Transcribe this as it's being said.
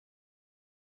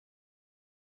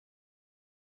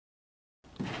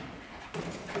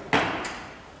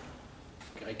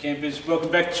Hey campers,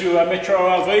 welcome back to Metro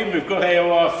RV. We've got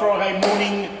our Friday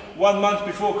morning, 1 month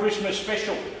before Christmas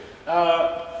special.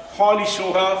 Highly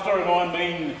sought after, and I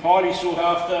mean highly sought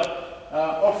after,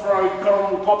 off-road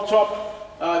Coromal pop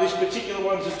top. This particular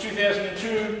one's a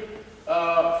 2002,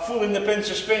 full independent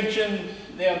suspension.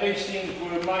 Now these things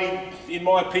were made, in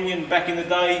my opinion, back in the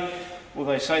day. Well,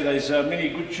 they say there's many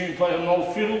good tune played on an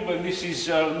old fiddle, but this is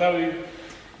no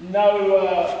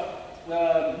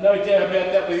doubt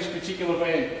about that with this particular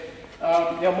van.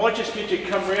 Now I might just get you to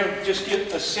come around, just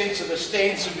get a sense of the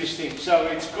stance of this thing. So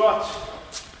it's got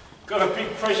a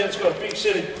big presence, got a big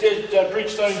set of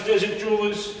Bridgestone desert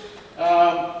jewelers.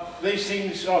 These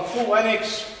things are full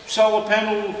Annex, solar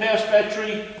panel, house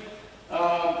battery.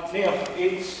 Now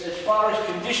it's, as far as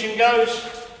condition goes,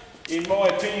 in my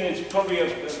opinion, it's probably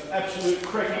an absolute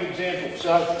cracking example.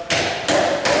 So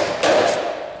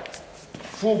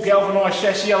full galvanised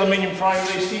chassis, aluminium frame.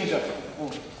 These things are,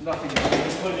 well, nothing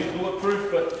completely bulletproof,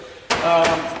 but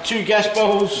 2 gas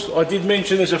bottles. I did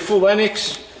mention there's a full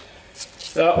Annex,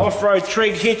 off-road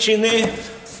Treg hitch in there.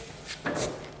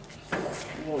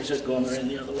 Why is that gone around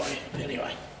the other way?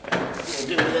 Anyway, we'll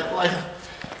deal with that later.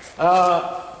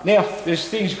 Now, this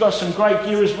thing's got some great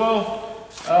gear as well.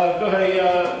 Got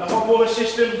a hot water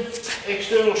system,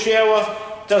 external shower.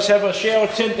 Does have a shower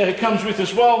tent that it comes with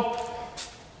as well.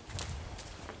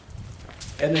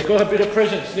 And they've got a bit of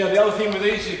presence. Now the other thing with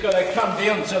these is they come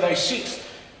down, so they sit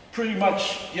pretty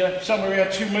much, somewhere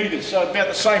around 2 metres, so about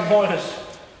the same height as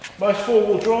most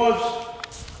 4-wheel drives.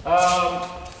 I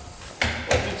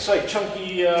did say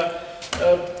chunky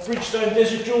Bridgestone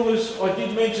desert jewelers. I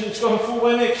did mention it's got a full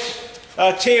Annex.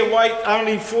 Tare weight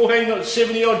only 14 or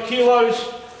 70 odd kilos.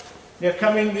 Now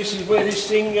come in, this is where this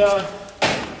thing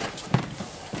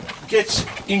gets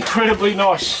incredibly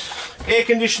nice. Air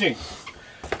conditioning.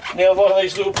 Now a lot of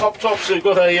these little pop tops have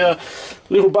got a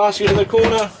little basket in the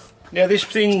corner. Now this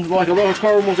thing, like a lot of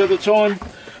Coromals at the time,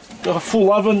 got a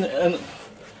full oven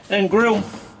and grill.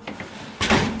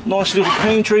 Nice little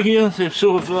pantry here. They're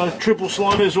sort of triple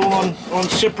sliders all on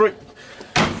separate.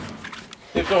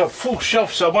 They've got a full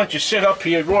shelf, so once you set up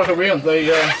here right around,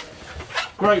 they're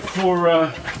great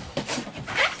for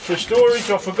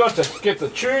storage. I forgot to get the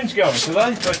tunes going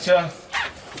today, but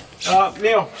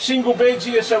now single beds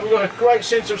here, so we've got a great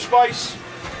sense of space.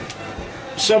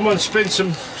 Someone spent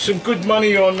some good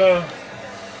money on.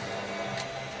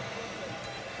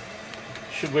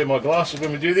 Should wear my glasses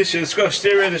when we do this. It's got a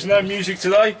stereo. There's no music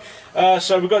today,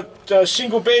 so we've got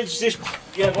single beds. This,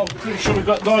 I'm pretty sure we've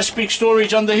got nice big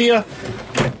storage under here.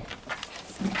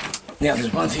 Now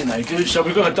there's one thing they do. So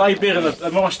we've got a day bed and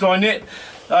a nice dinette.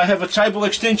 I have a table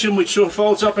extension which sort of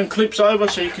folds up and clips over,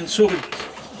 so you can sort of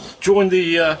join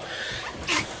the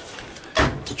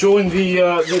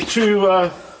two.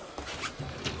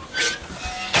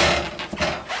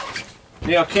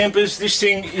 Now campers, this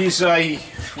thing is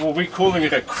well, we're calling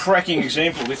it a cracking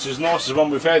example. It's as nice as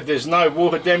one we've had. There's no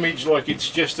water damage, like it's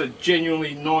just a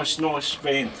genuinely nice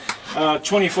van.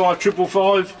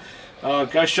 25,555.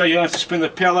 Go show you don't have to spend a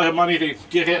pile of money to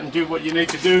get out and do what you need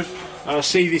to do.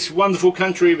 See this wonderful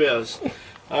country of ours.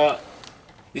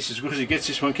 This is as good as it gets,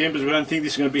 this one, campers. We don't think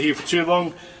this is going to be here for too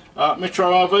long.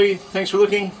 Metro RV, thanks for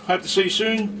looking. Hope to see you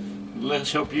soon. Let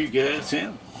us help you get out of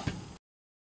town.